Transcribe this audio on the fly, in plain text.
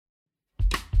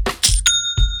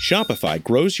Shopify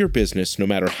grows your business no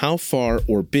matter how far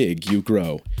or big you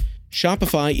grow.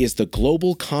 Shopify is the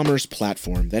global commerce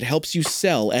platform that helps you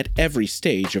sell at every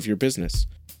stage of your business.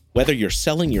 Whether you're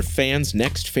selling your fans'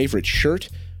 next favorite shirt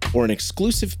or an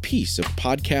exclusive piece of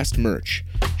podcast merch,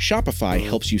 Shopify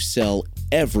helps you sell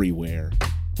everywhere.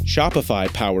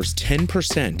 Shopify powers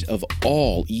 10% of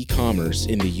all e-commerce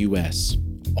in the US.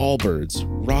 Allbirds,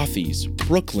 Rothy's,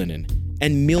 Brooklinen,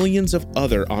 and millions of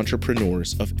other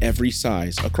entrepreneurs of every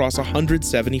size across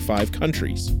 175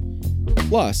 countries.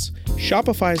 Plus,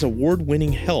 Shopify's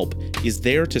award-winning help is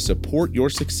there to support your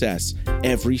success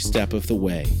every step of the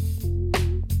way.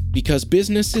 Because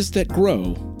businesses that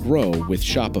grow, grow with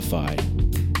Shopify.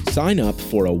 Sign up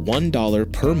for a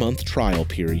 $1 per month trial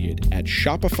period at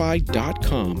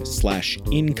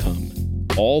shopify.com/income,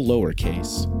 all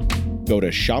lowercase. Go to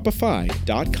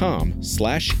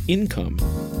shopify.com/income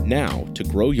now to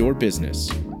grow your business,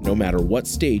 no matter what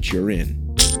stage you're in.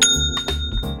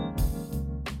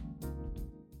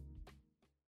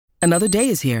 Another day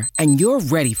is here, and you're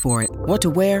ready for it. What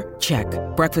to wear? Check.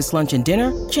 Breakfast, lunch, and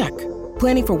dinner? Check.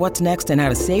 Planning for what's next and how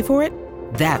to save for it?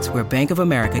 That's where Bank of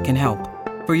America can help.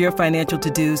 For your financial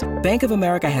to-dos, Bank of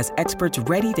America has experts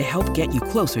ready to help get you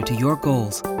closer to your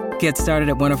goals. Get started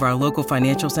at one of our local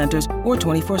financial centers or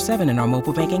 24/7 in our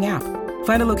mobile banking app.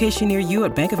 Find a location near you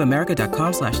at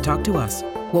bankofamerica.com/talktous.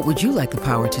 What would you like the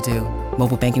power to do?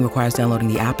 Mobile banking requires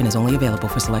downloading the app and is only available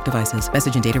for select devices.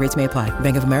 Message and data rates may apply.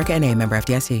 Bank of America NA, member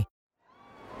FDIC.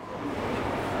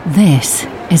 This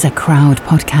is a Crowd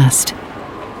podcast.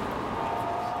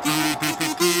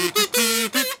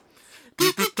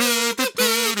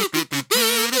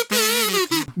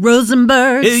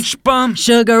 Rosenberg, H-Bomb,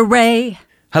 Sugar Ray.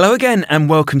 Hello again and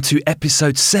welcome to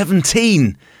episode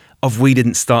 17 of We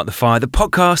Didn't Start the Fire, the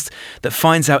podcast that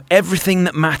finds out everything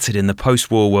that mattered in the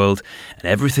post-war world and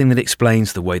everything that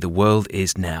explains the way the world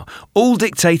is now. All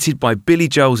dictated by Billy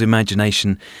Joel's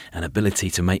imagination and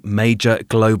ability to make major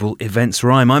global events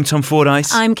rhyme. I'm Tom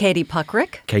Fordyce. I'm Katie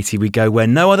Puckrick. Katie, we go where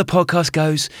no other podcast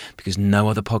goes because no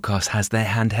other podcast has their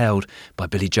hand held by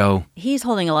Billy Joel. He's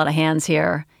holding a lot of hands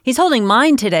here. He's holding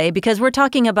mine today because we're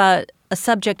talking about a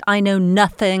subject I know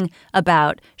nothing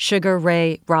about, Sugar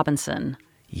Ray Robinson.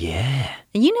 Yeah.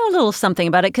 And you know a little something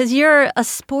about it because you're a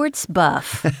sports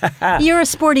buff. You're a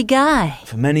sporty guy.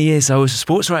 For many years, I was a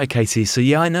sports writer, Katie. So,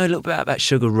 yeah, I know a little bit about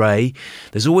Sugar Ray.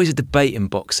 There's always a debate in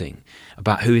boxing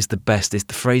about who is the best. It's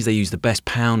the phrase they use, the best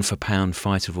pound-for-pound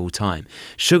fighter of all time.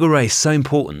 Sugar Ray is so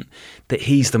important that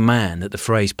he's the man that the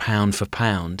phrase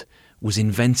pound-for-pound was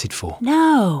invented for.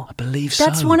 No. I believe so.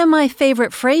 That's one of my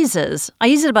favorite phrases. I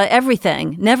use it about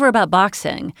everything, never about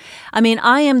boxing. I mean,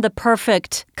 I am the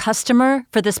perfect customer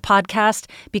for this podcast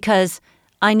because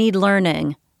I need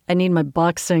learning. I need my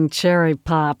boxing cherry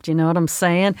popped, you know what I'm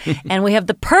saying? And we have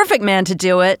the perfect man to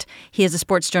do it. He is a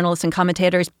sports journalist and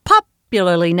commentator. He's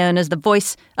popularly known as the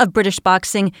voice of British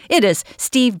boxing. It is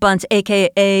Steve Bunce,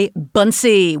 a.k.a.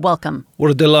 Buncey. Welcome. What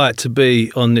a delight to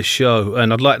be on this show.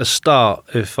 And I'd like to start,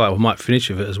 if I might finish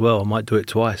with it as well, I might do it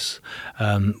twice,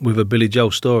 with a Billy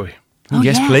Joel story. Oh,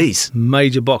 yes, yeah. Please.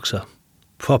 Major boxer.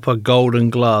 Proper Golden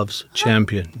Gloves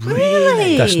champion.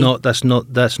 Really? That's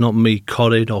not me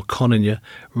conning you.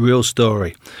 Real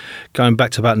story. Going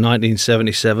back to about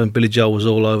 1977, Billy Joel was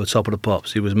all over Top of the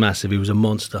Pops. He was massive. He was a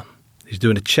monster. He's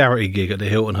doing a charity gig at the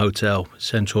Hilton Hotel,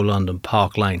 central London,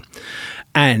 Park Lane.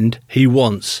 And he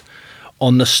wants,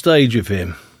 on the stage with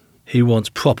him, he wants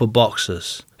proper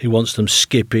boxers. He wants them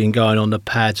skipping, going on the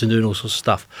pads and doing all sorts of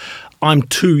stuff. I'm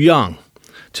too young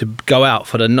to go out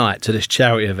for the night to this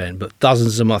charity event, but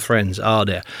dozens of my friends are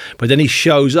there. But then he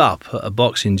shows up at a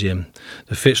boxing gym,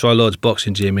 the Fitzroy Lodge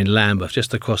boxing gym in Lambeth,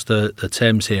 just across the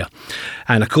Thames here.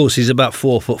 And of course, he's about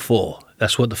 4'4".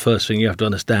 That's what the first thing you have to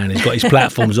understand. He's got his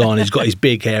platforms on, he's got his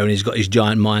big hair, and he's got his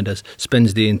giant minders.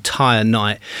 Spends the entire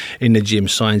night in the gym,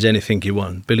 signs anything you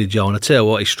want. Billy Joel. And I tell you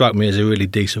what, he struck me as a really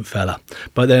decent fella.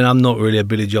 But then I'm not really a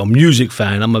Billy Joel music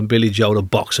fan. I'm a Billy Joel, the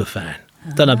boxer fan.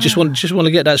 Don't know. Just want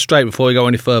to get that straight before we go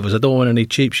any further. I don't want any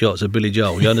cheap shots of Billy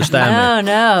Joel. You understand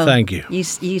me? No. Thank you.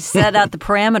 You set out the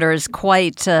parameters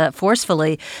quite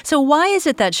forcefully. So why is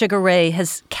it that Sugar Ray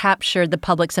has captured the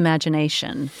public's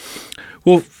imagination?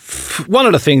 Well, one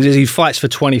of the things is he fights for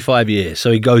 25 years,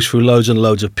 so he goes through loads and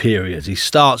loads of periods. He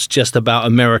starts just about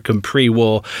American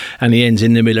pre-war and he ends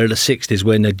in the middle of the 60s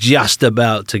when they're just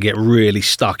about to get really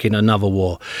stuck in another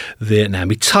war,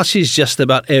 Vietnam. He touches just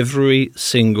about every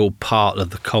single part of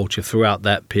the culture throughout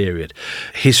that period.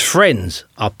 His friends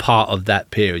are part of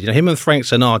that period. You know, him and Frank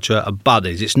Sinatra are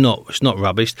buddies. It's not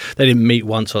rubbish. They didn't meet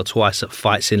once or twice at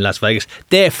fights in Las Vegas.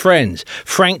 They're friends.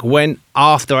 Frank went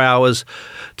after hours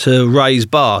to Ray's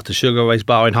bar, to Sugar Ray's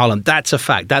bar in Harlem. That's a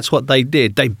fact. That's what they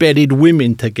did. They bedded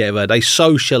women together. They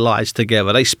socialized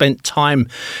together. They spent time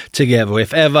together.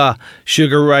 If ever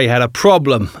Sugar Ray had a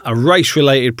problem, a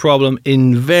race-related problem,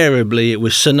 invariably it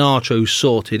was Sinatra who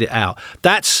sorted it out.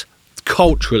 That's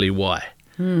culturally why.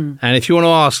 And if you want to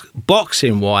ask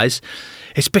boxing-wise,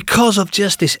 it's because of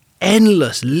just this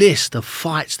endless list of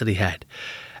fights that he had.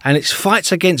 And it's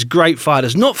fights against great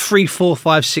fighters, not 3, 4,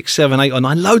 5, 6, 7, 8 or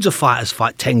 9. Loads of fighters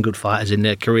fight 10 good fighters in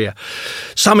their career.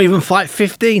 Some even fight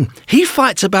 15. He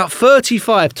fights about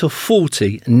 35 to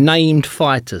 40 named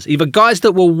fighters, either guys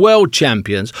that were world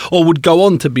champions or would go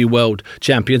on to be world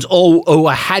champions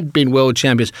or had been world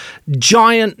champions.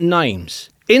 Giant names.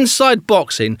 Inside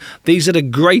boxing, these are the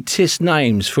greatest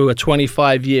names through a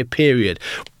 25-year period.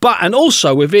 And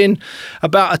also within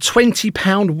about a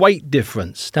 20-pound weight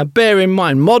difference. Now, bear in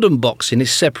mind, modern boxing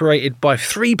is separated by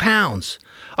 3 pounds.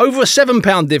 Over a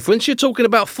 7-pound difference, you're talking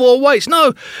about 4 weights.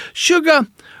 No, Sugar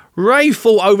Ray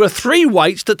fought over 3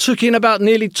 weights that took in about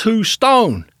nearly 2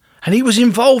 stone. And he was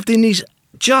involved in these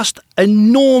just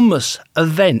enormous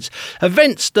events.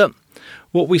 Events that,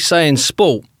 what we say in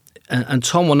sport, and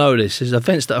Tom will know this, is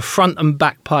events that are front and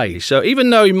back page. So even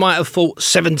though he might have fought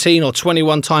 17 or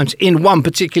 21 times in one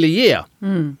particular year,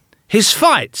 his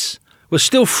fights were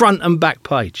still front and back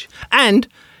page. And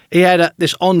he had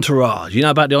this entourage. You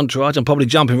know about the entourage? I'm probably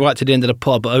jumping right to the end of the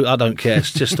pod, but I don't care.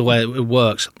 It's just the way it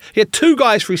works. He had 2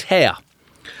 guys for his hair.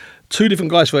 2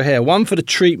 different guys for her hair. One for the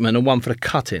treatment and one for the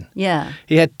cutting. Yeah.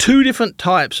 He had 2 different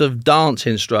types of dance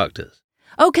instructors.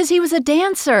 Oh, because he was a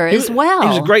dancer as well. He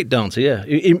was a great dancer, yeah.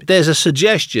 There's a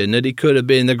suggestion that he could have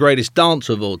been the greatest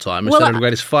dancer of all time instead of the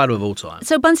greatest fighter of all time.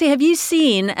 So, Bunsey, have you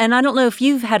seen, and I don't know if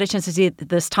you've had a chance to see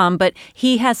this, Tom, but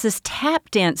he has this tap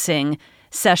dancing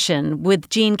session with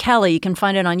Gene Kelly. You can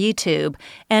find it on YouTube.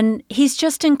 And he's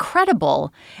just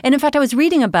incredible. And in fact, I was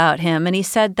reading about him, and he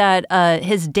said that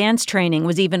his dance training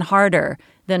was even harder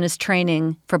than his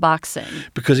training for boxing.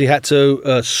 Because he had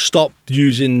to stop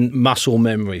using muscle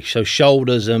memory. So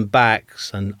shoulders and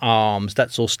backs and arms,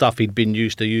 that's all stuff he'd been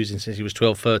used to using since he was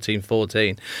 12, 13,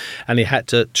 14. And he had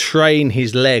to train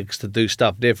his legs to do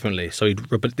stuff differently.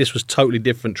 But this was totally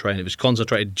different training. It was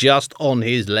concentrated just on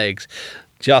his legs,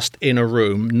 just in a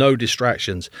room, no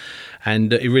distractions.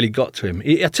 And it really got to him.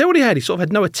 I tell you what he had. He sort of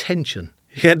had no attention.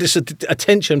 He had this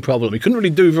attention problem. He couldn't really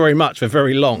do very much for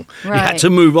very long. Right. He had to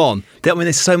move on. I mean,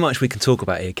 there's so much we can talk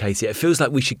about here, Katie. It feels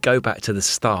like we should go back to the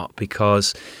start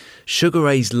because Sugar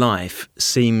Ray's life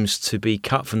seems to be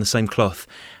cut from the same cloth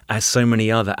as so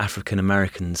many other African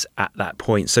Americans at that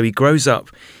point. So he grows up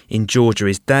in Georgia.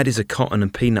 His dad is a cotton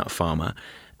and peanut farmer.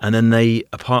 And then they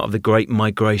are part of the great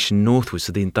migration northwards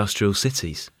to the industrial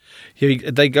cities.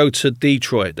 They go to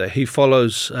Detroit. He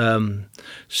follows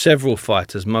several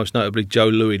fighters, most notably Joe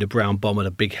Louis, the Brown Bomber,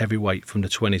 the big heavyweight from the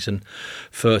 20s and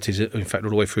 30s, in fact, all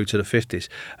the way through to the 50s.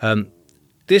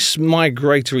 This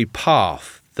migratory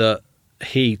path that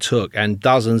he took and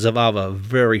dozens of other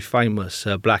very famous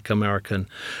black American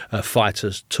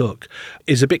fighters took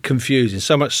is a bit confusing,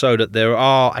 so much so that there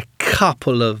are a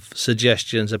couple of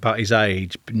suggestions about his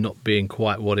age not being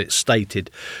quite what it's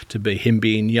stated to be, him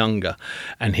being younger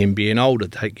and him being older,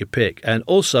 take your pick. And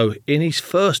also in his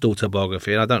first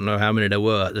autobiography, and I don't know how many there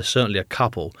were, there's certainly a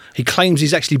couple, he claims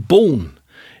he's actually born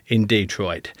in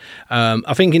Detroit.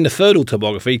 I think in the third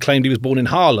autobiography, he claimed he was born in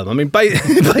Harlem. I mean,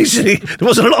 basically, there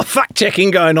wasn't a lot of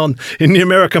fact-checking going on in the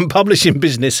American publishing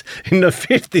business in the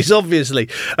 50s, obviously.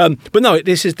 But no,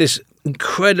 this is this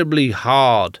incredibly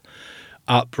hard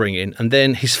upbringing, and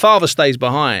then his father stays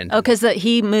behind. Oh, because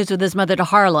he moves with his mother to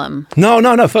Harlem. No.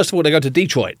 First of all, they go to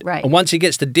Detroit. Right. And once he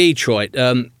gets to Detroit,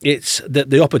 it's that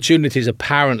the opportunities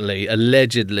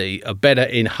allegedly, are better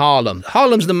in Harlem.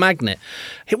 Harlem's the magnet.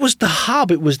 It was the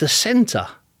hub. It was the center.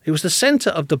 It was the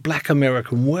center of the black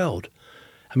American world.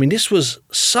 I mean, this was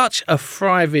such a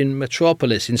thriving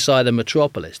metropolis inside a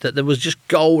metropolis that there was just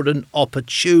golden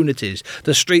opportunities.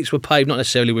 The streets were paved not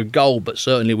necessarily with gold, but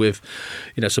certainly with,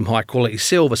 some high quality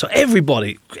silver. So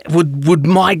everybody would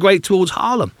migrate towards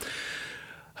Harlem.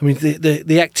 I mean,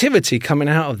 the activity coming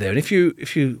out of there, and if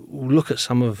you look at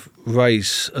some of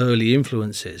Ray's early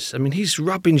influences, I mean, he's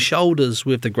rubbing shoulders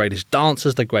with the greatest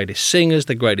dancers, the greatest singers,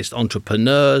 the greatest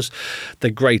entrepreneurs, the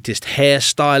greatest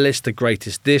hairstylists, the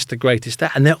greatest this, the greatest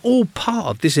that, and they're all part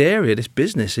of this area, this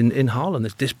business in Harlem,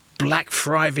 this black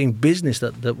thriving business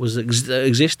that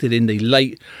existed in the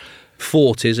late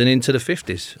 40s and into the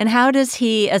 50s. And how does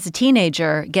he, as a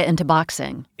teenager, get into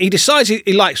boxing? He decides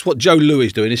he likes what Joe Louis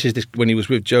is doing. This is when he was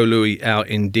with Joe Louis out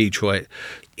in Detroit.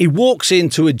 He walks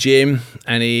into a gym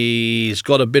and he's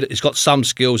got some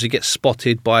skills. He gets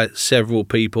spotted by several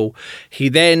people. He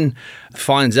then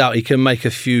finds out he can make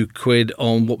a few quid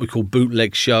on what we call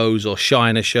bootleg shows or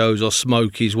shiner shows or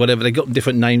smokies, whatever. They've got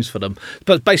different names for them.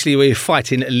 But basically, where you're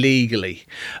fighting illegally.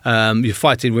 You're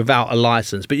fighting without a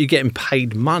license, but you're getting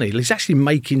paid money. He's actually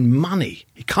making money.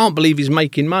 He can't believe he's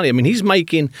making money. I mean, he's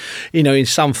making, in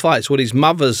some fights what his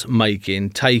mother's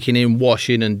making, taking in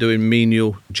washing and doing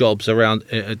menial jobs around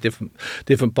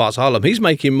different parts of Harlem. He's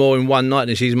making more in one night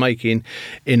than she's making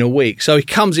in a week. So he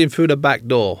comes in through the back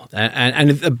door. And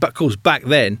of course, back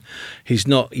then, he's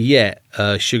not yet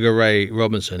Sugar Ray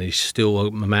Robinson. He's still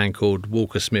a man called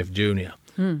Walker Smith Jr.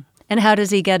 And how does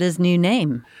he get his new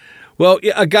name? Well,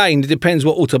 again, it depends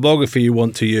what autobiography you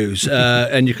want to use,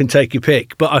 and you can take your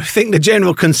pick. But I think the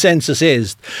general consensus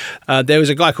is there was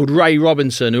a guy called Ray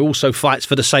Robinson who also fights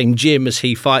for the same gym as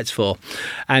he fights for.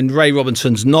 And Ray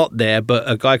Robinson's not there, but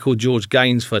a guy called George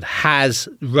Gainsford has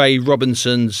Ray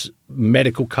Robinson's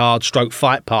medical card /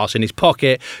 fight pass in his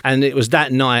pocket. And it was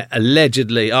that night,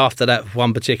 allegedly, after that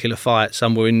one particular fight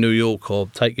somewhere in New York, or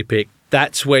take your pick,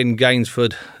 that's when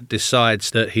Gainsford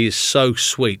decides that he is so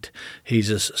sweet, he's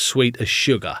as sweet as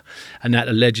sugar, and that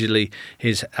allegedly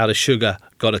how the sugar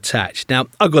got attached. Now,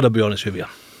 I've got to be honest with you.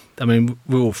 I mean,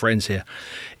 we're all friends here.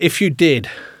 If you did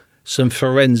some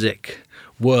forensic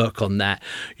work on that,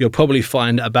 you'll probably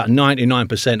find about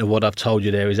 99% of what I've told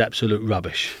you there is absolute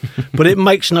rubbish. But it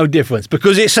makes no difference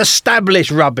because it's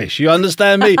established rubbish. You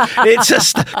understand me?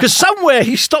 It's because somewhere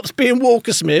he stops being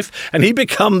Walker Smith and he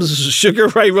becomes Sugar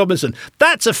Ray Robinson.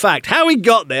 That's a fact. How he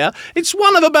got there, it's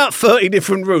one of about 30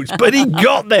 different routes, but he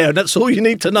got there. That's all you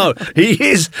need to know. He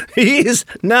is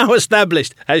now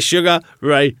established as Sugar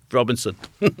Ray Robinson.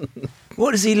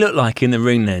 What does he look like in the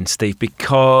ring then, Steve?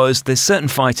 Because there's certain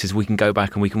fighters we can go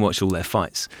back and we can watch all their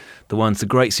fights. The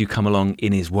greats who come along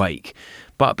in his wake.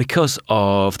 But because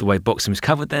of the way boxing was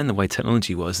covered then, the way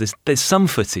technology was, there's some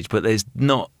footage, but there's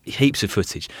not heaps of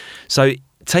footage. So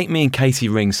take me and Katie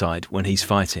ringside when he's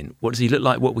fighting. What does he look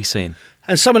like? What are we seeing?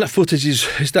 And some of that footage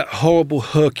is that horrible,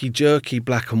 herky-jerky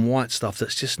black and white stuff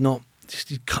that's just not...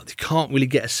 You can't really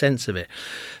get a sense of it.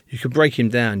 You can break him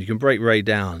down. You can break Ray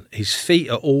down. His feet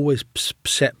are always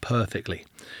set perfectly.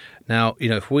 Now,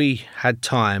 if we had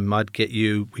time,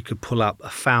 we could pull up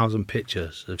 1,000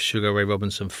 pictures of Sugar Ray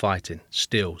Robinson fighting,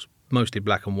 stills, mostly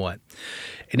black and white.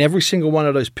 In every single one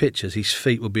of those pictures, his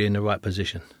feet would be in the right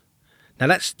position. Now,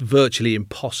 that's virtually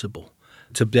impossible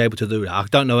to be able to do that. I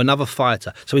don't know another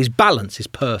fighter. So his balance is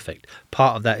perfect.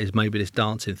 Part of that is maybe this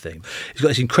dancing thing. He's got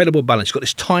this incredible balance. He's got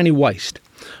this tiny waist.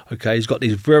 Okay, he's got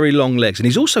these very long legs, and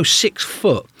he's also 6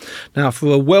 foot. Now,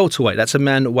 for a welterweight, that's a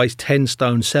man that weighs 10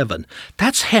 stone 7.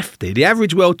 That's hefty. The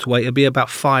average welterweight would be about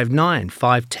 5'9",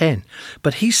 5'10".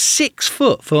 But he's 6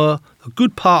 foot for a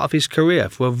good part of his career,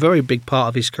 for a very big part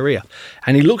of his career.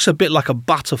 And he looks a bit like a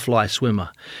butterfly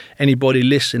swimmer. Anybody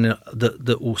listening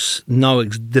that will know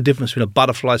the difference between a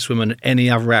butterfly swimmer and any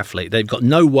other athlete. They've got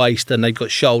no waist and they've got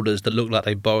shoulders that look like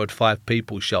they borrowed 5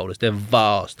 people's shoulders. They're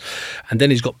vast. And then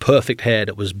he's got perfect hair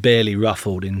that was barely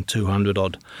ruffled in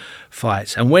 200-odd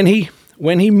fights. And when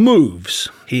he moves,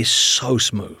 he's so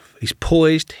smooth. He's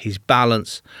poised, he's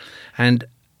balanced. And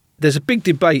there's a big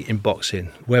debate in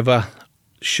boxing whether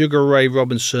Sugar Ray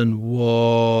Robinson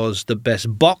was the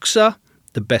best boxer,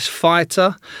 the best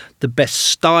fighter, the best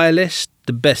stylist,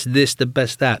 the best this, the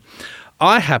best that.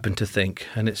 I happen to think,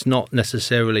 and it's not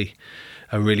necessarily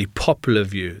a really popular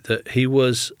view, that he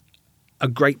was a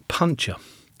great puncher,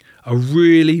 a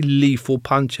really lethal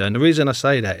puncher. And the reason I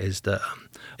say that is that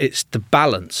it's the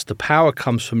balance. The power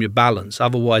comes from your balance.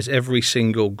 Otherwise, every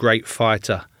single great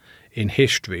fighter in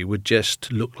history would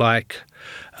just look like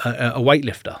a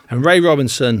weightlifter. And Ray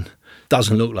Robinson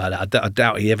doesn't look like that. I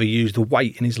doubt he ever used a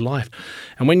weight in his life.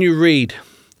 And when you read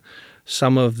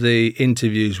some of the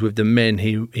interviews with the men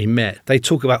he met, they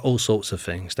talk about all sorts of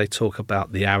things. They talk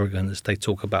about the arrogance, they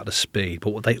talk about the speed,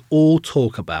 but what they all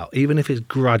talk about, even if it's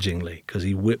grudgingly, because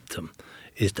he whipped them,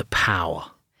 is the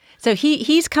power. So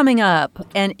he's coming up,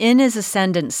 and in his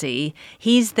ascendancy,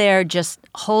 he's there just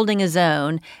holding his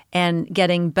own and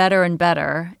getting better and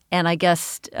better, and I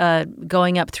guess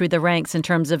going up through the ranks in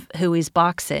terms of who he's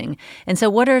boxing. And so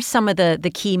what are some of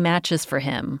the key matches for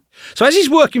him? So as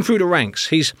he's working through the ranks,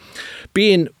 he's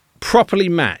being properly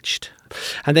matched.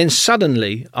 And then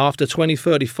suddenly, after 20,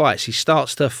 30 fights, he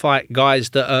starts to fight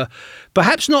guys that are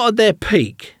perhaps not at their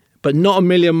peak, but not a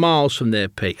million miles from their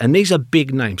peak. And these are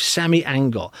big names. Sammy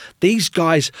Angot. These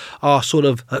guys are sort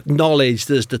of acknowledged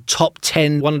as the top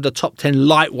 10, one of the top 10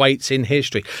 lightweights in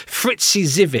history. Fritzy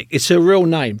Zivic, it's a real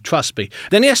name, trust me.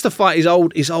 Then he has to fight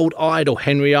his old idol,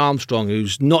 Henry Armstrong,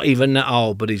 who's not even that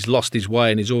old, but he's lost his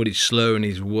way and he's already slurring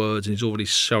his words and he's already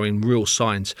showing real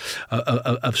signs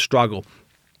of struggle.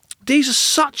 These are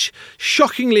such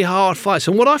shockingly hard fights.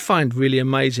 And what I find really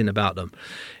amazing about them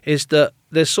is that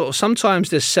sometimes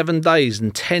there's 7 days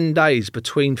and 10 days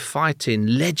between fighting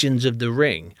legends of the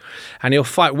ring. And he'll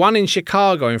fight one in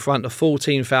Chicago in front of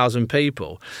 14,000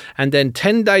 people. And then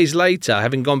 10 days later,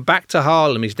 having gone back to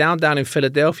Harlem, he's down in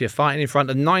Philadelphia fighting in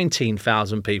front of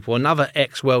 19,000 people, another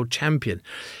ex-world champion.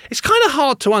 It's kind of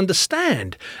hard to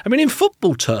understand. I mean, in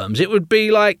football terms, it would be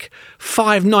like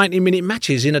 5 90-minute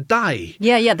matches in a day.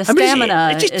 Yeah, the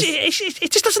stamina.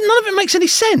 It just doesn't, none of it makes any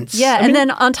sense. Yeah,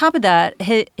 then on top of that,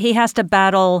 he has to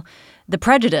battle the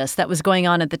prejudice that was going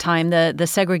on at the time, the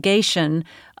segregation.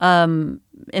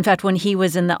 In fact, when he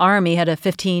was in the Army, had a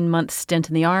 15-month stint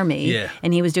in the Army,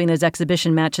 and he was doing those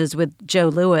exhibition matches with Joe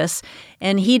Louis,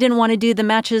 and he didn't want to do the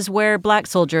matches where black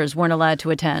soldiers weren't allowed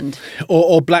to attend.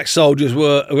 Or black soldiers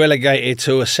were relegated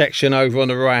to a section over on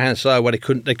the right-hand side where they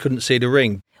couldn't see the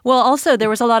ring. Well, also, there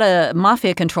was a lot of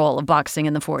mafia control of boxing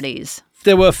in the 40s.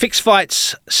 There were fixed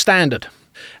fights standard,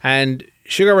 and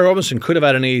Sugar Ray Robinson could have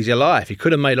had an easier life. He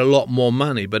could have made a lot more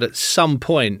money, but at some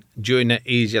point during that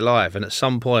easier life and at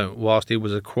some point whilst he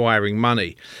was acquiring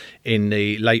money in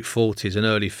the late 40s and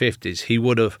early 50s, he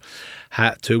would have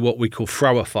had to what we call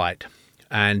throw a fight.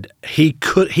 And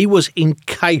he was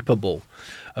incapable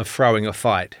of throwing a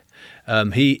fight.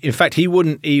 In fact, he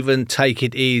wouldn't even take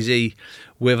it easy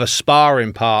with a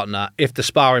sparring partner if the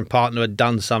sparring partner had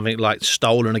done something like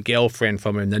stolen a girlfriend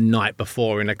from him the night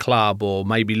before in a club or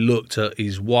maybe looked at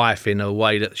his wife in a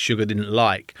way that Sugar didn't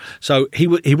like. So he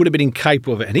would have been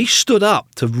incapable of it. And he stood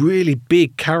up to really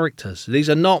big characters. These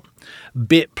are not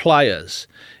bit players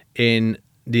in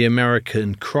the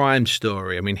American crime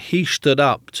story. I mean, he stood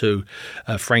up to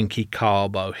Frankie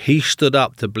Carbo. He stood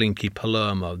up to Blinky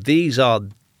Palermo. These are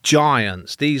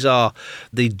giants. These are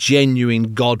the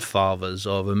genuine godfathers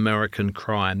of American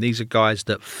crime. These are guys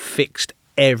that fixed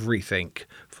everything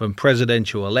from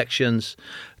presidential elections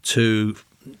to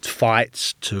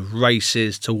fights to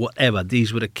races to whatever.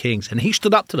 These were the kings, and he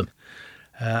stood up to them.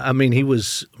 He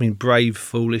was brave,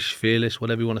 foolish, fearless,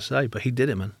 whatever you want to say, but he did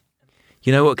it, man.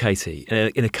 You know what, Katie?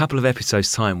 In a couple of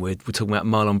episodes' time, we're talking about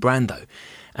Marlon Brando.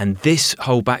 And this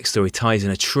whole backstory ties in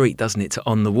a treat, doesn't it, to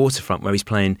On the Waterfront, where he's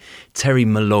playing Terry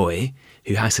Malloy,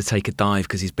 who has to take a dive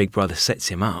because his big brother sets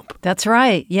him up. That's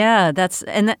right. Yeah, that's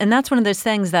one of those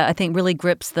things that I think really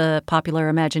grips the popular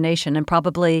imagination, and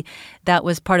probably that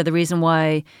was part of the reason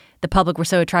why the public were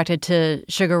so attracted to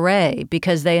Sugar Ray,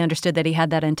 because they understood that he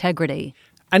had that integrity.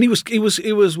 And he was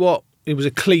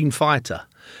a clean fighter.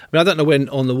 I mean, I don't know when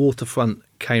On the Waterfront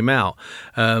came out.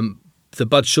 The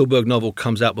Bud Schulberg novel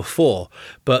comes out before,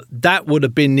 but that would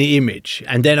have been the image.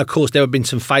 And then, of course, there have been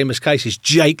some famous cases.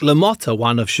 Jake LaMotta,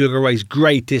 one of Sugar Ray's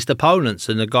greatest opponents,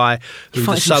 and the guy who's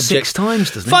the subject. Him 6 times,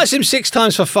 doesn't he? Fights him 6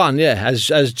 times for fun, yeah.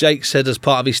 As Jake said, as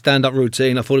part of his stand-up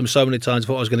routine, I fought him so many times I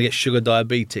thought I was going to get sugar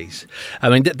diabetes. I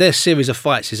mean, their series of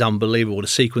fights is unbelievable. The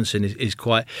sequencing is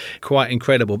quite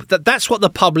incredible. But that's what the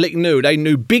public knew. They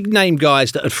knew big-name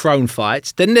guys that had thrown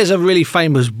fights. Then there's a really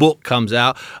famous book comes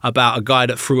out about a guy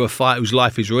that threw a fight whose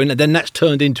life is ruined, and then that's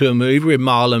turned into a movie with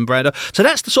Marlon Brando. So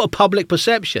that's the sort of public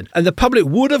perception. And the public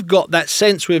would have got that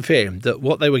sense with him that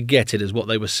what they were getting is what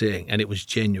they were seeing, and it was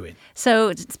genuine.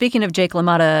 So speaking of Jake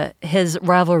LaMotta, his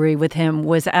rivalry with him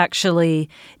was actually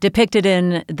depicted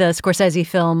in the Scorsese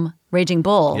film Raging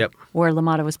Bull, where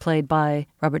LaMotta was played by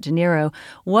Robert De Niro.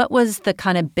 What was the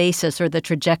kind of basis or the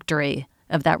trajectory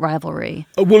of that rivalry?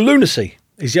 Well, lunacy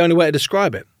is the only way to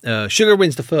describe it. Sugar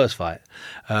wins the first fight,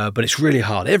 but it's really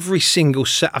hard. Every single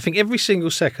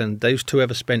second those two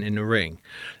ever spent in the ring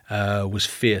was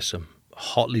fearsome,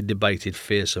 hotly debated,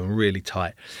 fearsome, really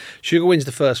tight. Sugar wins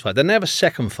the first fight. Then they have a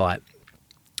second fight,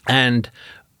 and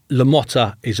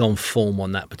LaMotta is on form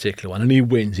on that particular one, and he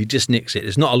wins. He just nicks it.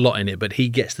 There's not a lot in it, but he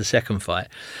gets the second fight.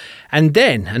 And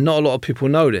then, and not a lot of people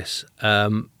know this,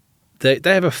 they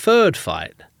have a third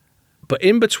fight. But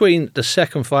in between the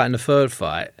second fight and the third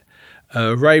fight,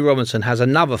 Ray Robinson has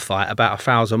another fight about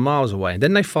 1,000 miles away. And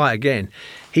then they fight again.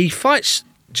 He fights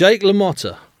Jake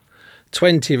LaMotta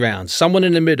 20 rounds, someone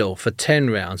in the middle for 10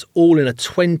 rounds, all in a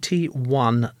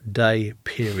 21-day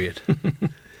period.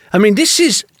 I mean, this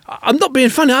is... I'm not being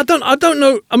funny. I don't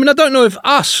know. I mean, I don't know if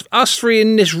us three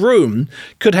in this room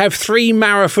could have 3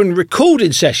 marathon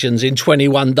recording sessions in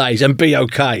 21 days and be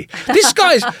okay. These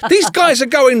guys are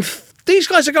going These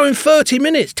guys are going 30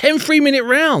 minutes, 10 3-minute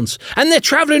rounds, and they're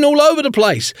travelling all over the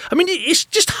place. I mean, it's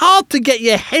just hard to get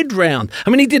your head round. I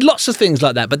mean, he did lots of things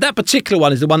like that, but that particular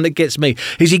one is the one that gets me,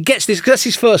 is he gets this, that's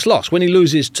his first loss. When he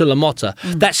loses to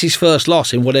LaMotta, that's his first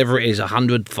loss in whatever it is,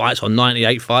 100 fights or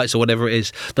 98 fights or whatever it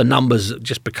is. The numbers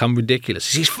just become ridiculous.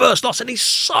 It's his first loss, and he's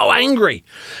so angry.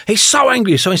 He's so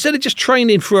angry. So instead of just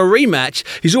training for a rematch,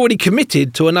 he's already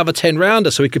committed to another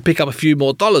 10-rounder so he could pick up a few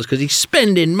more dollars because he's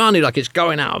spending money like it's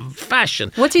going out of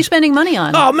fashion. What's he spending money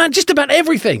on? Oh, man, just about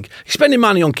everything. He's spending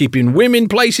money on keeping women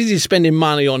places. He's spending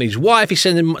money on his wife. He's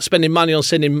spending money on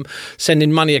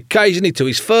sending money occasionally to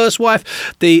his first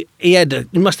wife. He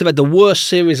must have had the worst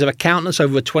series of accountants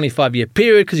over a 25-year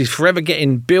period because he's forever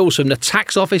getting bills from the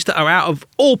tax office that are out of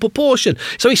all proportion.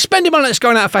 So he's spending money that's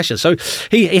going out of fashion. So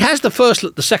he has the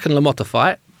second LaMotta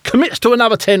fight, commits to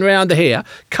another 10-rounder here,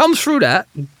 comes through that,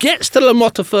 gets to the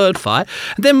LaMotta third fight,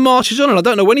 and then marches on. And I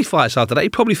don't know when he fights after that. He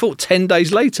probably fought 10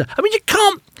 days later. I mean, you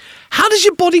can't... How does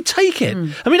your body take it?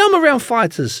 I mean, I'm around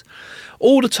fighters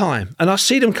all the time, and I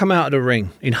see them come out of the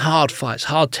ring in hard fights,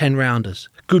 hard 10-rounders,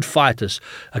 good fighters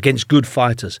against good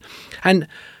fighters. And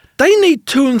they need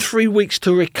 2 and 3 weeks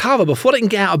to recover before they can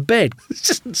get out of bed. It's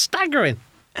just staggering.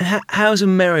 How's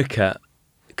America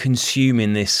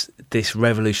consuming this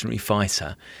revolutionary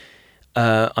fighter?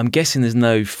 I'm guessing there's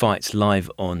no fights live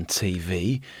on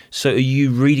TV. So are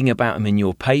you reading about him in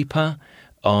your paper?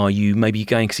 Are you maybe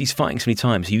going, because he's fighting so many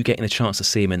times, are you getting a chance to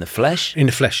see him in the flesh? In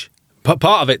the flesh. Part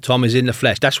of it, Tom, is in the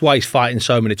flesh. That's why he's fighting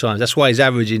so many times. That's why he's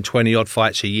averaging 20-odd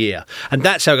fights a year. And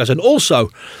that's how it goes. And also,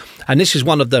 and this is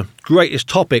one of the greatest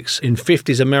topics in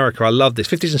 50s America, I love this,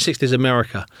 50s and 60s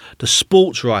America, the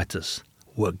sports writers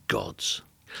were gods.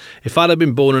 If I'd have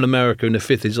been born in America in the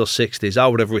 50s or 60s, I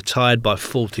would have retired by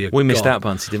 40. We missed out,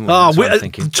 Bunty, didn't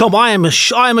we? Tom, I am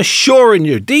assuring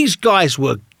you, these guys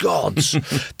were gods.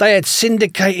 They had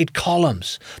syndicated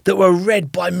columns that were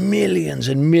read by millions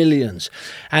and millions.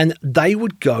 And they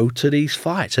would go to these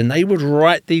fights and they would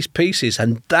write these pieces.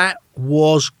 And that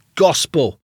was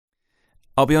gospel.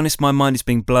 I'll be honest, my mind is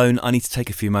being blown. I need to take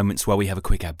a few moments while we have a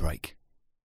quick ad break.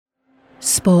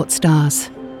 Sports stars.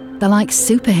 They're like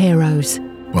superheroes.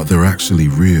 But they're actually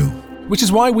real. Which is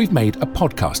why we've made a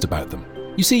podcast about them.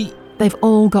 You see, they've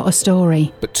all got a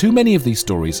story. But too many of these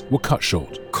stories were cut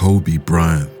short. Kobe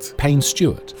Bryant, Payne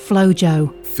Stewart,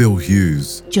 Flojo, Phil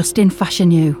Hughes, Justin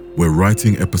Fashanu. We're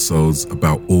writing episodes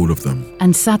about all of them.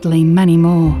 And sadly, many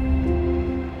more.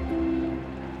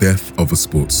 Death of a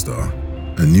Sports Star,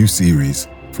 a new series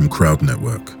from Crowd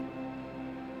Network.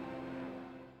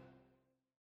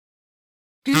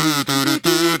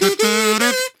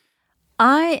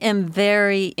 I am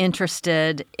very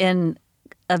interested in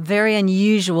a very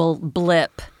unusual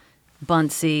blip,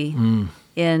 Bunsey,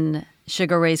 in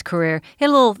Sugar Ray's career. He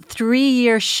had a little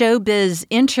 3-year showbiz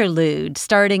interlude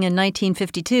starting in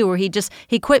 1952 where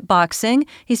he quit boxing.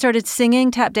 He started singing,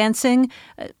 tap dancing.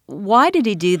 Why did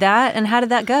he do that, and how did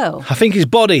that go? I think his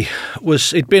body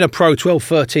he'd been a pro 12,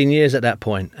 13 years at that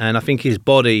point, and I think his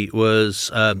body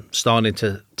was starting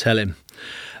to tell him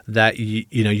that,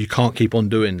 you can't keep on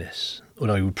doing this.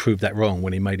 Although he would prove that wrong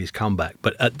when he made his comeback.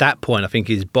 But at that point, I think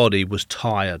his body was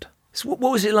tired. So what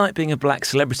was it like being a black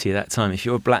celebrity at that time? If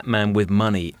you're a black man with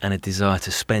money and a desire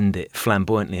to spend it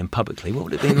flamboyantly and publicly, what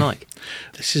would it have been like?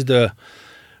 This is the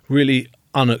really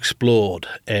unexplored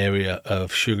area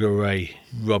of Sugar Ray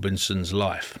Robinson's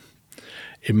life,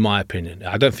 in my opinion.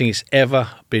 I don't think it's ever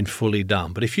been fully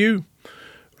done. But if you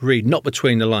read, not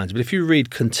between the lines, but if you read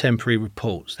contemporary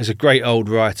reports, there's a great old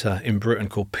writer in Britain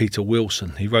called Peter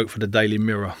Wilson. He wrote for the Daily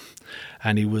Mirror,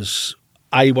 and he was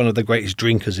A, one of the greatest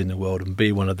drinkers in the world, and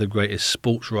B, one of the greatest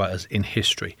sports writers in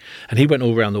history. And he went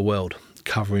all around the world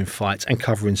covering fights and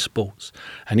covering sports.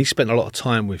 And he spent a lot of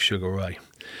time with Sugar Ray.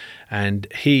 And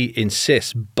he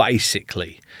insists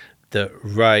basically that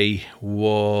Ray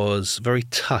was very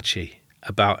touchy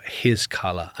about his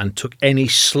colour and took any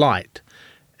slight.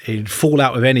 He'd fall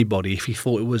out with anybody if he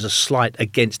thought it was a slight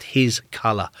against his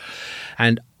colour.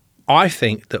 And I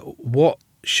think that what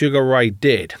Sugar Ray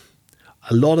did,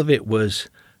 a lot of it was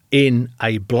in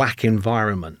a black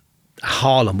environment.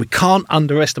 Harlem. We can't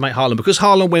underestimate Harlem because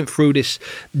Harlem went through this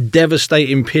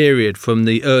devastating period from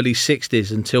the early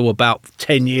 60s until about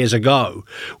 10 years ago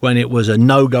when it was a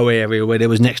no-go area where there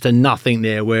was next to nothing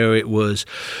there, where it was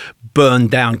burned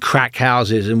down crack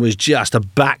houses and was just a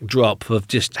backdrop of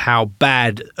just how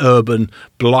bad urban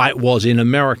blight was in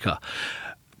America.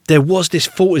 There was this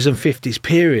 40s and 50s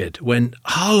period when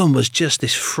Harlem was just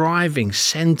this thriving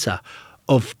centre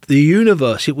of the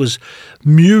universe. It was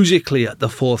musically at the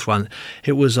forefront.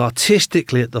 It was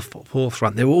artistically at the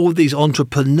forefront. There were all these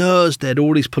entrepreneurs. There had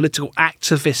all these political activists.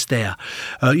 activist there.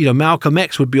 Malcolm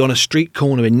X would be on a street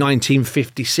corner in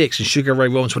 1956 and Sugar Ray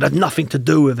Robinson would have nothing to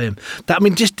do with him.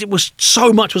 It was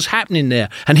so much was happening there.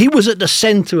 And he was at the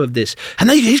centre of this. And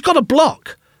he's got a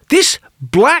block. This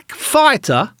black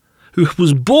fighter who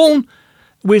was born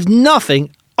with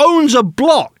nothing owns a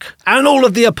block and all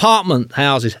of the apartment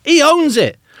houses. He owns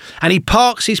it. And he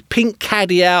parks his pink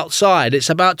caddy outside.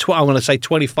 It's about, I'm going to say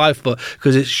 25 foot,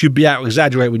 because it should be out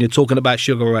exaggerate when you're talking about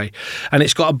Sugar Ray. And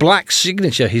it's got a black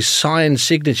signature, his signed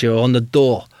signature on the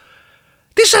door.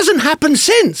 This hasn't happened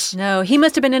since. No, he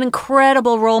must have been an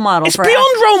incredible role model. It's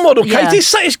beyond role model, Kate. Yeah.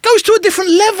 It goes to a different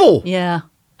level. Yeah.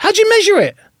 How do you measure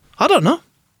it? I don't know.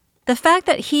 The fact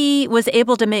that he was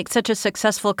able to make such a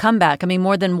successful comeback,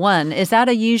 more than one, is that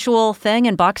a usual thing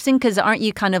in boxing? Because aren't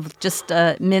you kind of just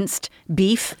minced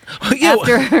beef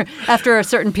after a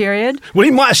certain period? Well,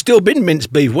 he might have still been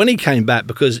minced beef when he came back,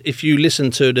 because if you listen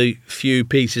to the few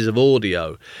pieces of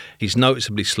audio, he's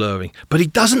noticeably slurring. But he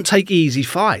doesn't take easy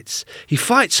fights. He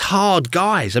fights hard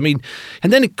guys. And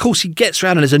then, of course, he gets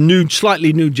around and there's a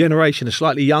slightly new generation of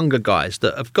slightly younger guys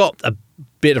that have got a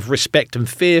bit of respect and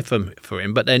fear for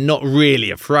him, but they're not really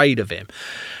afraid of him.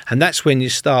 And that's when you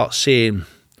start seeing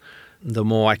the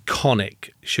more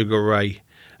iconic Sugar Ray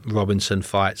Robinson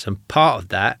fights. And part of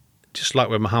that, just like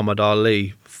with Muhammad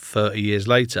Ali 30 years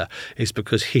later, is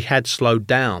because he had slowed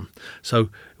down. So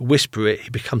whisper it,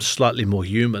 he becomes slightly more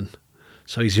human.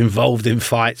 So he's involved in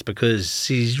fights because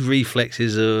his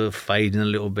reflexes are fading a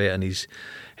little bit and his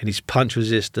punch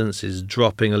resistance is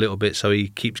dropping a little bit, so he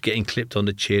keeps getting clipped on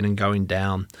the chin and going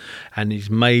down. And he's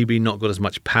maybe not got as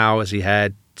much power as he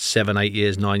had 7, 8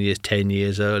 years, 9 years, 10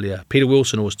 years earlier. Peter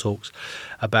Wilson always talks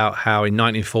about how in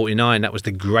 1949 that was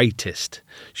the greatest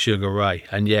Sugar Ray,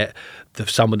 and yet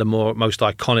some of the most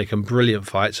iconic and brilliant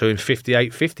fights are in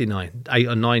 58, 59, 8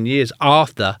 or 9 years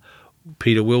after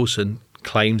Peter Wilson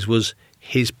claims was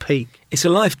his peak. It's a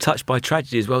life touched by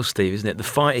tragedy as well, Steve, isn't it? The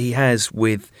fight he has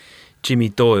with Jimmy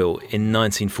Doyle in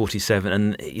 1947,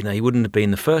 and he wouldn't have been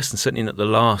the first and certainly not the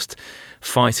last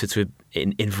fighter to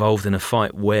be involved in a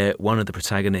fight where one of the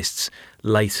protagonists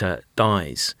later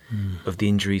dies of the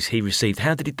injuries he received.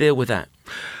 How did he deal with that?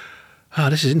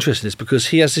 This is interesting. It's because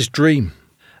he has this dream,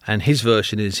 and his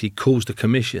version is he calls the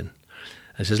commission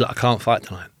and says, "Look, I can't fight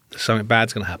tonight. Something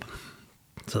bad's going to happen."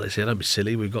 So they say, "Don't be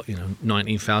silly. We've got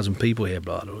 19,000 people here,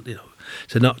 blah blah."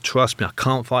 So no, trust me, I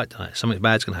can't fight tonight. Something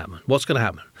bad's going to happen. What's going to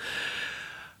happen?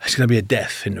 It's going to be a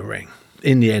death in the ring.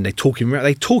 In the end, they talk him round.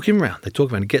 He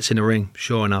gets in the ring.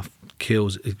 Sure enough,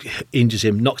 kills, injures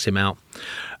him, knocks him out.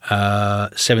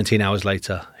 17 hours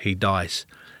later, he dies,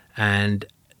 and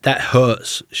that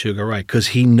hurts Sugar Ray because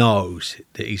he knows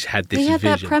that he's had this vision. He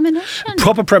had that premonition.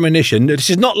 Proper premonition. This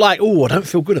is not like, I don't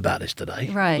feel good about this today.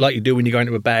 Right. Like you do when you go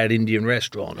into a bad Indian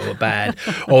restaurant or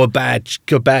a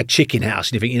bad chicken house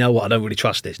and you think, you know what, I don't really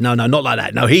trust this. No, not like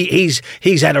that. No, he's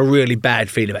had a really bad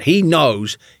feeling about it. He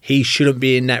knows he shouldn't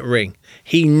be in that ring.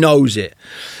 He knows it.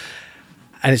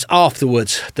 And it's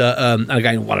afterwards that,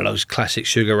 again, one of those classic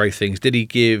Sugar Ray things. Did he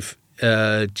give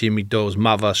Jimmy Doyle's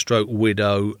mother /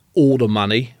 widow all the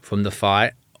money from the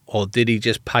fight, or did he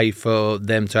just pay for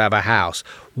them to have a house?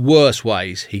 Worst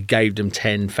ways, he gave them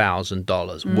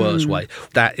 $10,000. Worst way.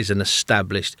 That is an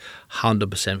established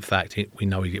 100% fact. We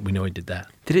know he did that.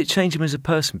 Did it change him as a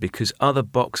person? Because other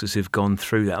boxers who've gone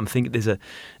through that, I'm thinking there's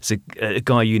a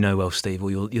guy you know well, Steve, or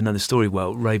you'll know the story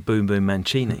well, Ray Boom Boom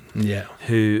Mancini,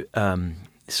 who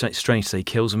it's strange to say he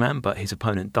kills a man, but his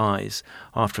opponent dies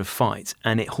after a fight,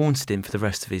 and it haunted him for the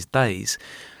rest of his days.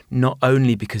 Not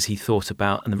only because he thought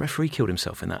about, and the referee killed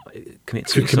himself in that, commit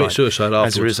suicide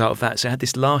as a result of that. So it had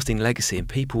this lasting legacy, and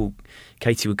people,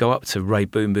 Katie, would go up to Ray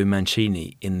Boom Boom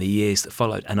Mancini in the years that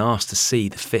followed and ask to see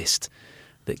the fist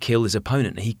that killed his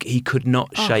opponent. He could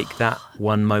not shake that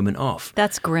one moment off.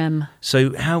 That's grim.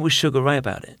 So how was Sugar Ray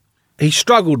about it? He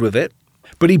struggled with it,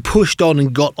 but he pushed on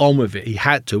and got on with it. He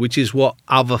had to, which is what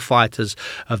other fighters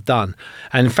have done.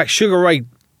 And in fact, Sugar Ray,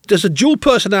 there's a dual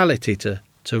personality to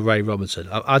Ray Robinson.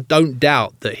 I don't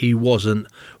doubt that he wasn't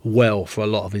well for a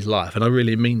lot of his life, and I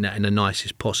really mean that in the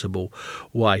nicest possible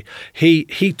way. He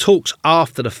talks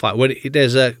after the fight when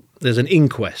there's an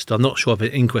inquest. I'm not sure if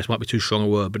an inquest might be too strong a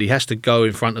word, but he has to go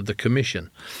in front of the commission.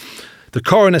 The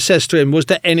coroner says to him, "Was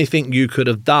there anything you could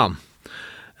have done?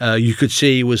 You could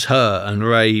see he was hurt," and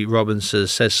Ray Robinson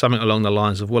says something along the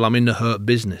lines of, "Well, I'm in the hurt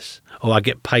business, or I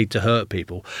get paid to hurt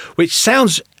people," which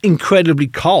sounds incredibly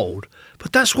cold,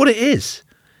 but that's what it is.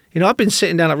 You know, I've been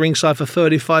sitting down at ringside for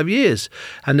 35 years,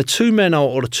 and the two men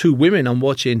or the two women I'm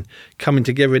watching coming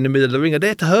together in the middle of the ring are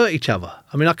there to hurt each other.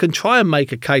 I mean, I can try and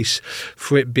make a case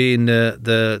for it being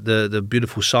the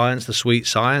beautiful science, the sweet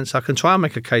science. I can try and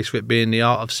make a case for it being the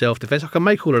art of self-defense. I can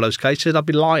make all of those cases. I'd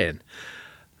be lying.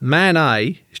 Man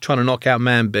A is trying to knock out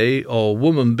man B, or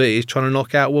woman B is trying to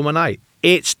knock out woman A.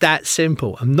 It's that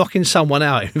simple. I'm knocking someone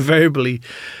out invariably,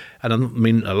 and I don't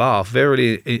mean to laugh,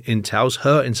 very entails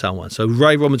hurting someone. So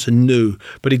Ray Robinson knew,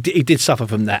 but he did suffer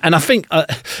from that. And I think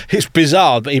it's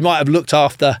bizarre, but he might have looked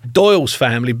after Doyle's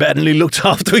family better than he looked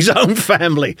after his own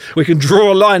family. We can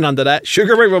draw a line under that.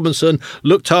 Sugar Ray Robinson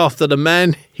looked after the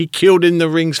man he killed in the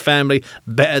ring's family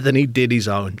better than he did his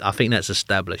own. I think that's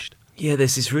established. Yeah,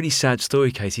 there's this really sad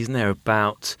story, Casey, isn't there,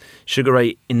 about Sugar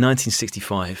Ray in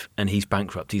 1965, and he's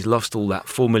bankrupt. He's lost all that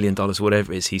 $4 million,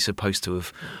 whatever it is he's supposed to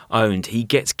have owned. He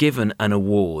gets given an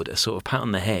award, a sort of pat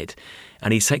on the head,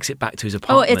 and he takes it back to his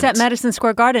apartment. Oh, it's at Madison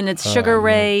Square Garden. It's Sugar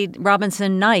Ray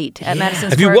Robinson Night at Madison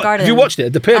Square Garden. Have you watched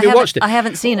it? Have you watched it? I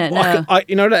haven't seen it, no.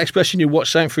 You know that expression, you watch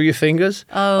something through your fingers?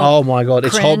 Oh, my God,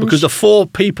 it's cringe. hot because the four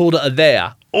people that are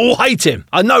there all hate him.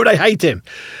 I know they hate him.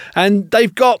 And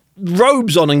they've got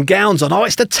robes on and gowns on. Oh,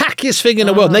 it's the tackiest thing in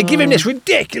the world. And they give him this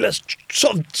ridiculous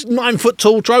sort of 9-foot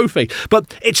tall trophy.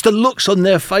 But it's the looks on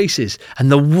their faces and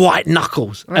the white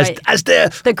knuckles as they're...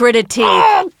 The gritted teeth.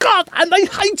 Oh, God, and they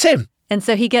hate him. And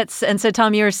so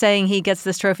Tom, you were saying he gets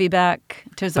this trophy back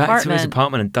to his apartment. Back to his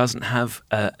apartment and doesn't have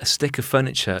a stick of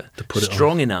furniture to put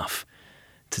strong enough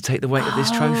to take the weight of this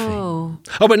trophy.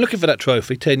 I went looking for that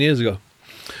trophy 10 years ago.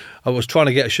 I was trying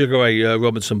to get a Sugar Ray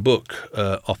Robinson book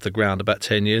off the ground about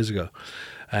 10 years ago,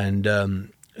 and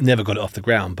never got it off the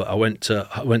ground. But I went to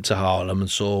Harlem and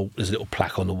saw there's a little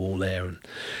plaque on the wall there,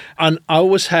 and I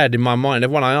always had in my mind,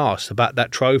 everyone I asked about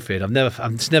that trophy, and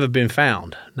it's never been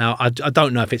found. Now I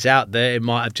don't know if it's out there. It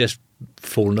might have just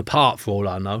fallen apart for all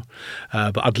I know.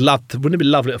 But wouldn't it be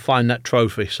lovely to find that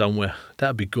trophy somewhere?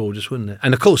 That'd be gorgeous, wouldn't it?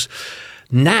 And of course,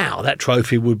 now that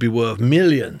trophy would be worth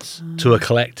millions to a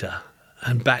collector.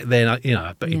 And back then,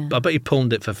 I bet he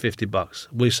pawned it for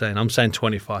 $50. I'm saying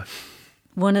 25.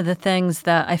 One of the things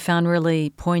that I found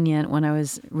really poignant when I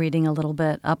was reading a little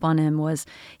bit up on him was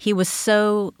he was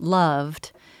so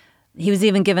loved. He was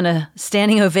even given a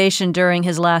standing ovation during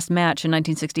his last match in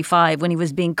 1965 when he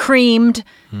was being creamed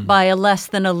by a less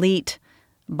than elite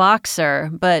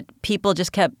boxer, but people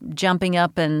just kept jumping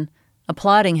up and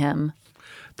applauding him.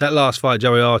 That last fight,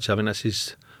 Joey Archer, I mean, that's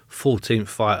his 14th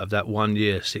fight of that 1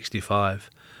 year, 65.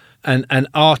 And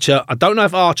Archer, I don't know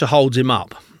if Archer holds him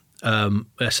up.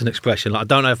 That's an expression. I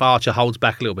don't know if Archer holds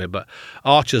back a little bit, but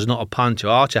Archer's not a puncher.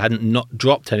 Archer hadn't not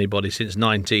dropped anybody since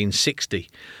 1960.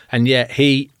 And yet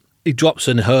he drops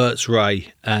and hurts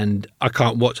Ray, and I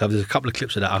can't watch. There's a couple of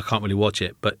clips of that. I can't really watch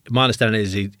it, but my understanding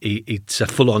is it's a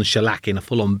full-on shellacking, a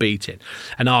full-on beating,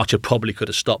 and Archer probably could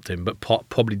have stopped him, but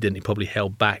probably didn't. He probably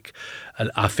held back.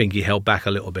 I think he held back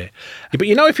a little bit. But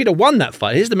if he'd have won that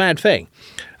fight, here's the mad thing: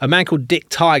 a man called Dick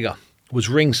Tiger was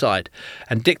ringside,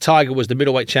 and Dick Tiger was the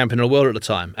middleweight champion of the world at the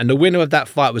time, and the winner of that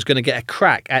fight was going to get a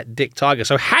crack at Dick Tiger.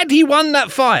 So had he won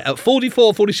that fight at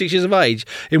 44, 46 years of age,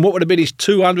 in what would have been his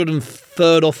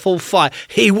 203rd or 4th fight,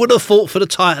 he would have fought for the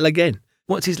title again.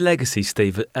 What's his legacy,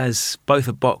 Steve, as both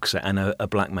a boxer and a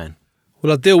black man?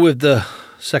 Well, I'll deal with the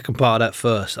second part of that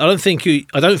first. I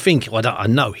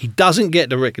know he doesn't get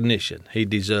the recognition he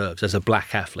deserves as a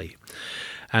black athlete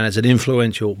and as an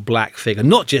influential black figure,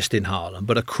 not just in Harlem,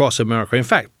 but across America. In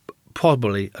fact,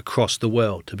 probably across the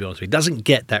world, to be honest with you. He doesn't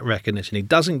get that recognition. He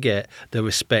doesn't get the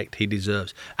respect he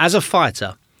deserves. As a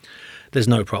fighter, there's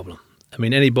no problem. I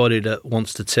mean, anybody that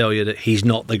wants to tell you that he's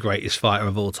not the greatest fighter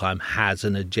of all time has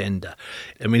an agenda.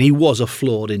 I mean, he was a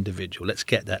flawed individual. Let's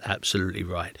get that absolutely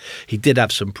right. He did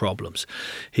have some problems.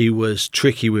 He was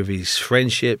tricky with his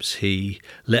friendships. He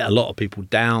let a lot of people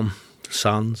down,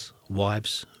 sons,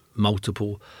 wives,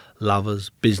 multiple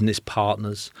lovers, business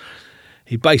partners.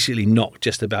 He basically knocked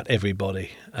just about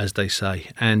everybody, as they say.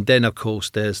 And then, of course,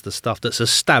 there's the stuff that's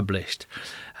established,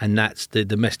 and that's the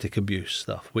domestic abuse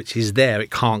stuff, which is there.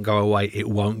 It can't go away. It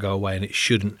won't go away, and it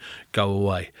shouldn't go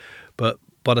away. But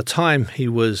by the time he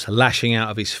was lashing out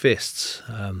of his fists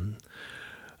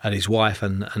at his wife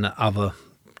and other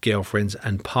girlfriends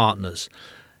and partners,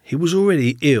 he was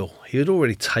already ill. He had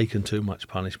already taken too much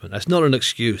punishment. That's not an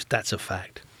excuse. That's a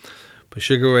fact. But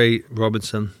Sugar Ray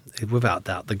Robinson is without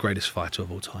doubt the greatest fighter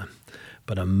of all time,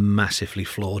 but a massively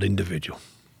flawed individual.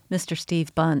 Mr.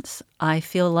 Steve Bunce, I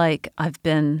feel like I've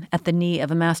been at the knee of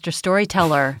a master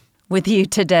storyteller with you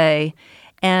today,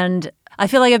 and I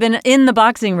feel like I've been in the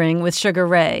boxing ring with Sugar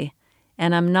Ray,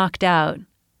 and I'm knocked out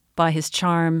by his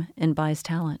charm and by his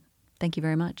talent. Thank you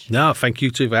very much. No, thank you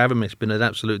too for having me. It's been an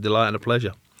absolute delight and a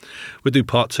pleasure. We'll do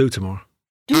part 2 tomorrow.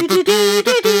 I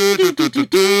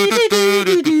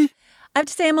have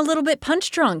to say I'm a little bit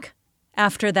punch drunk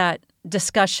after that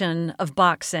discussion of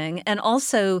boxing and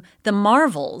also the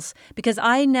marvels, because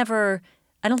I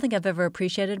don't think I've ever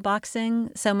appreciated boxing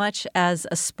so much as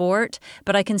a sport,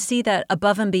 but I can see that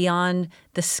above and beyond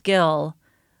the skill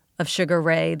of Sugar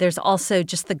Ray, there's also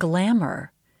just the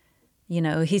glamour. You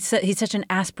know, he's such an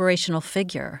aspirational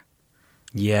figure.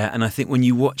 Yeah, and I think when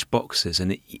you watch boxers,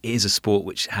 and it is a sport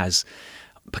which has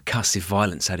percussive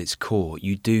violence at its core,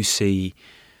 you do see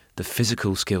the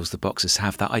physical skills the boxers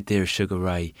have. That idea of Sugar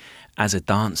Ray as a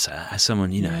dancer, as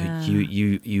someone, you know,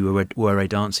 you were a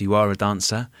dancer, you are a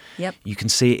dancer. Yep. You can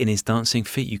see it in his dancing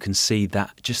feet. You can see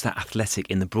that, just that athletic,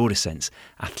 in the broader sense,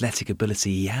 athletic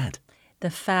ability he had. The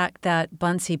fact that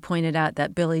Bunsey pointed out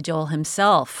that Billy Joel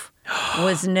himself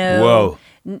was no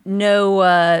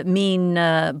mean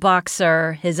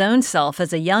boxer his own self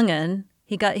as a young'un.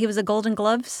 He was a Golden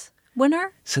Gloves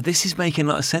winner. So this is making a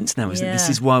lot of sense now, isn't it? Yeah. This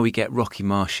is why we get Rocky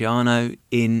Marciano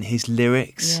in his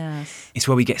lyrics. Yes. It's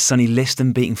why we get Sonny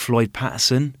Liston beating Floyd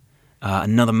Patterson.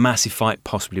 Another massive fight,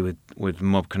 possibly with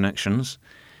mob connections.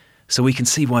 So we can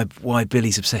see why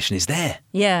Billy's obsession is there.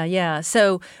 Yeah.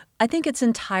 So I think it's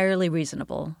entirely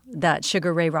reasonable that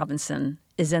Sugar Ray Robinson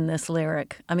is in this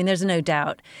lyric. I mean, there's no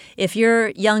doubt. If you're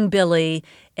young Billy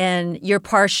and you're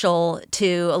partial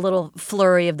to a little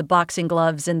flurry of the boxing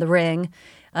gloves in the ring,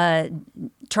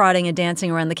 trotting and dancing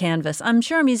around the canvas, I'm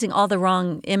sure I'm using all the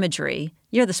wrong imagery.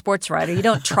 You're the sports writer. You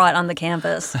don't trot on the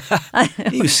canvas.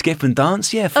 You skip and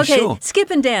dance, yeah, for sure. Okay, skip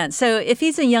and dance. So if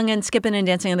he's a young'un skipping and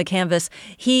dancing on the canvas,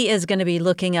 he is going to be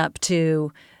looking up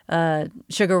to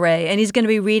Sugar Ray, and he's going to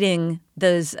be reading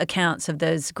those accounts of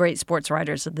those great sports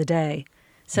writers of the day.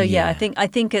 So yeah, I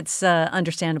think it's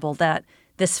understandable that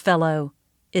this fellow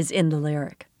is in the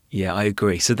lyric. Yeah, I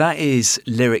agree. So that is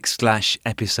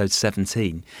lyrics/episode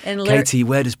 17. And Katie,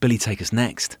 where does Billy take us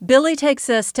next? Billy takes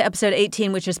us to episode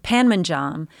 18, which is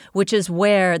Panmunjom, which is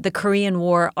where the Korean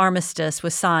War armistice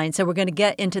was signed. So we're going to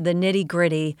get into the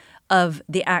nitty-gritty of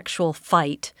the actual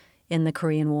fight in the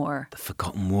Korean War. The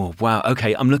Forgotten War. Wow.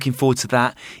 Okay, I'm looking forward to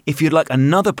that. If you'd like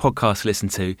another podcast to listen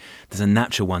to, there's a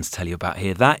natural one to tell you about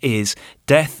here. That is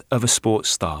Death of a Sports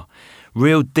Star.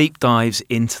 Real deep dives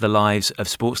into the lives of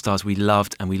sports stars we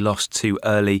loved and we lost too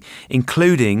early,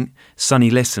 including Sonny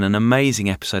Liston, an amazing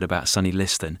episode about Sonny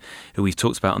Liston, who we've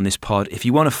talked about on this pod. If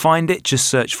you want to find it, just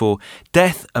search for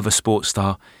Death of a Sports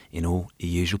Star in all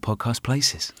your usual podcast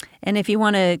places. And if you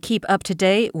want to keep up to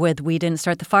date with We Didn't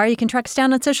Start the Fire, you can track us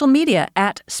down on social media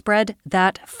at Spread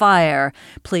That Fire.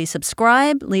 Please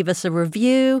subscribe, leave us a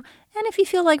review, and if you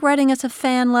feel like writing us a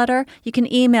fan letter, you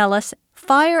can email us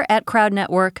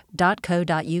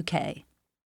fire@crowdnetwork.co.uk.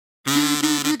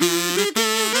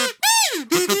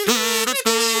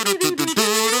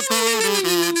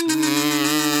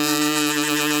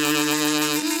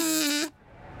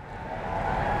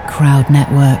 Crowd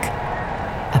Network,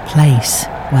 a place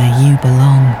where you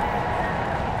belong.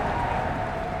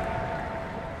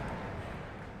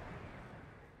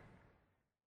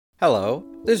 Hello,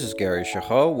 this is Gary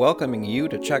Chahot welcoming you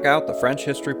to check out the French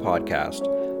History Podcast.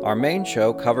 Our main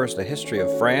show covers the history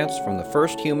of France from the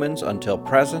first humans until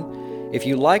present. If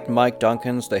you liked Mike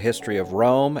Duncan's The History of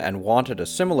Rome and wanted a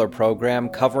similar program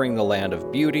covering the land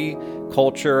of beauty,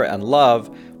 culture, and love,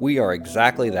 we are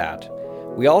exactly that.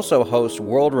 We also host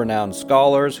world-renowned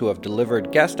scholars who have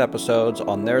delivered guest episodes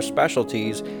on their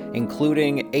specialties,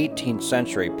 including 18th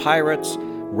century pirates,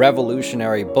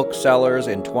 revolutionary booksellers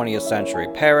in 20th century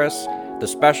Paris, the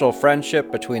special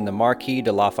friendship between the Marquis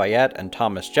de Lafayette and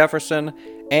Thomas Jefferson,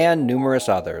 and numerous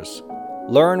others.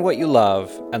 Learn what you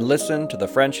love and listen to the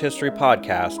French History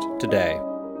Podcast today.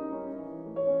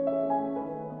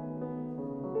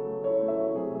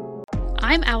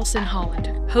 I'm Allison Holland,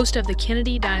 host of the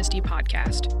Kennedy Dynasty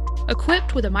Podcast.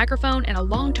 Equipped with a microphone and a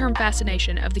long-term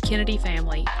fascination of the Kennedy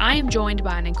family, I am joined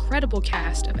by an incredible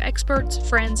cast of experts,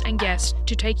 friends, and guests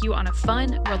to take you on a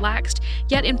fun, relaxed,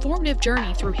 yet informative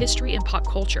journey through history and pop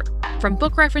culture. From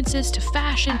book references to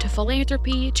fashion to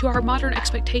philanthropy to our modern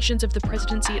expectations of the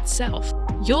presidency itself,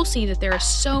 you'll see that there is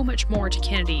so much more to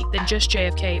Kennedy than just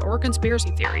JFK or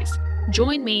conspiracy theories.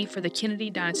 Join me for the Kennedy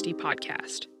Dynasty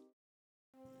Podcast.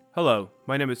 Hello,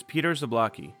 my name is Peter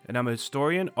Zablocki, and I'm a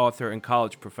historian, author, and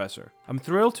college professor. I'm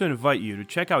thrilled to invite you to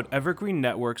check out Evergreen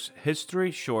Network's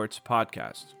History Shorts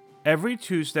podcast. Every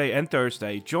Tuesday and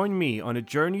Thursday, join me on a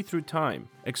journey through time,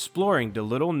 exploring the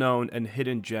little-known and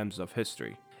hidden gems of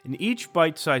history. In each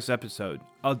bite-sized episode,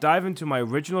 I'll dive into my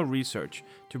original research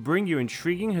to bring you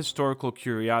intriguing historical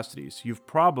curiosities you've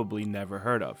probably never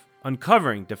heard of.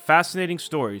 uncovering the fascinating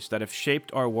stories that have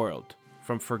shaped our world,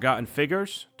 from forgotten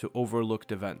figures to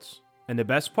overlooked events. And the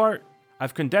best part?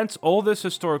 I've condensed all this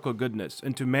historical goodness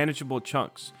into manageable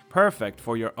chunks, perfect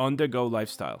for your on-the-go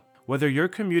lifestyle. Whether you're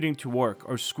commuting to work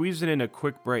or squeezing in a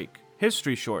quick break,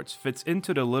 History Shorts fits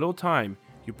into the little time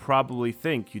you probably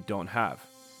think you don't have.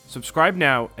 Subscribe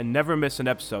now and never miss an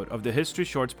episode of the History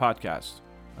Shorts podcast,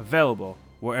 available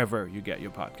wherever you get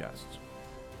your podcasts.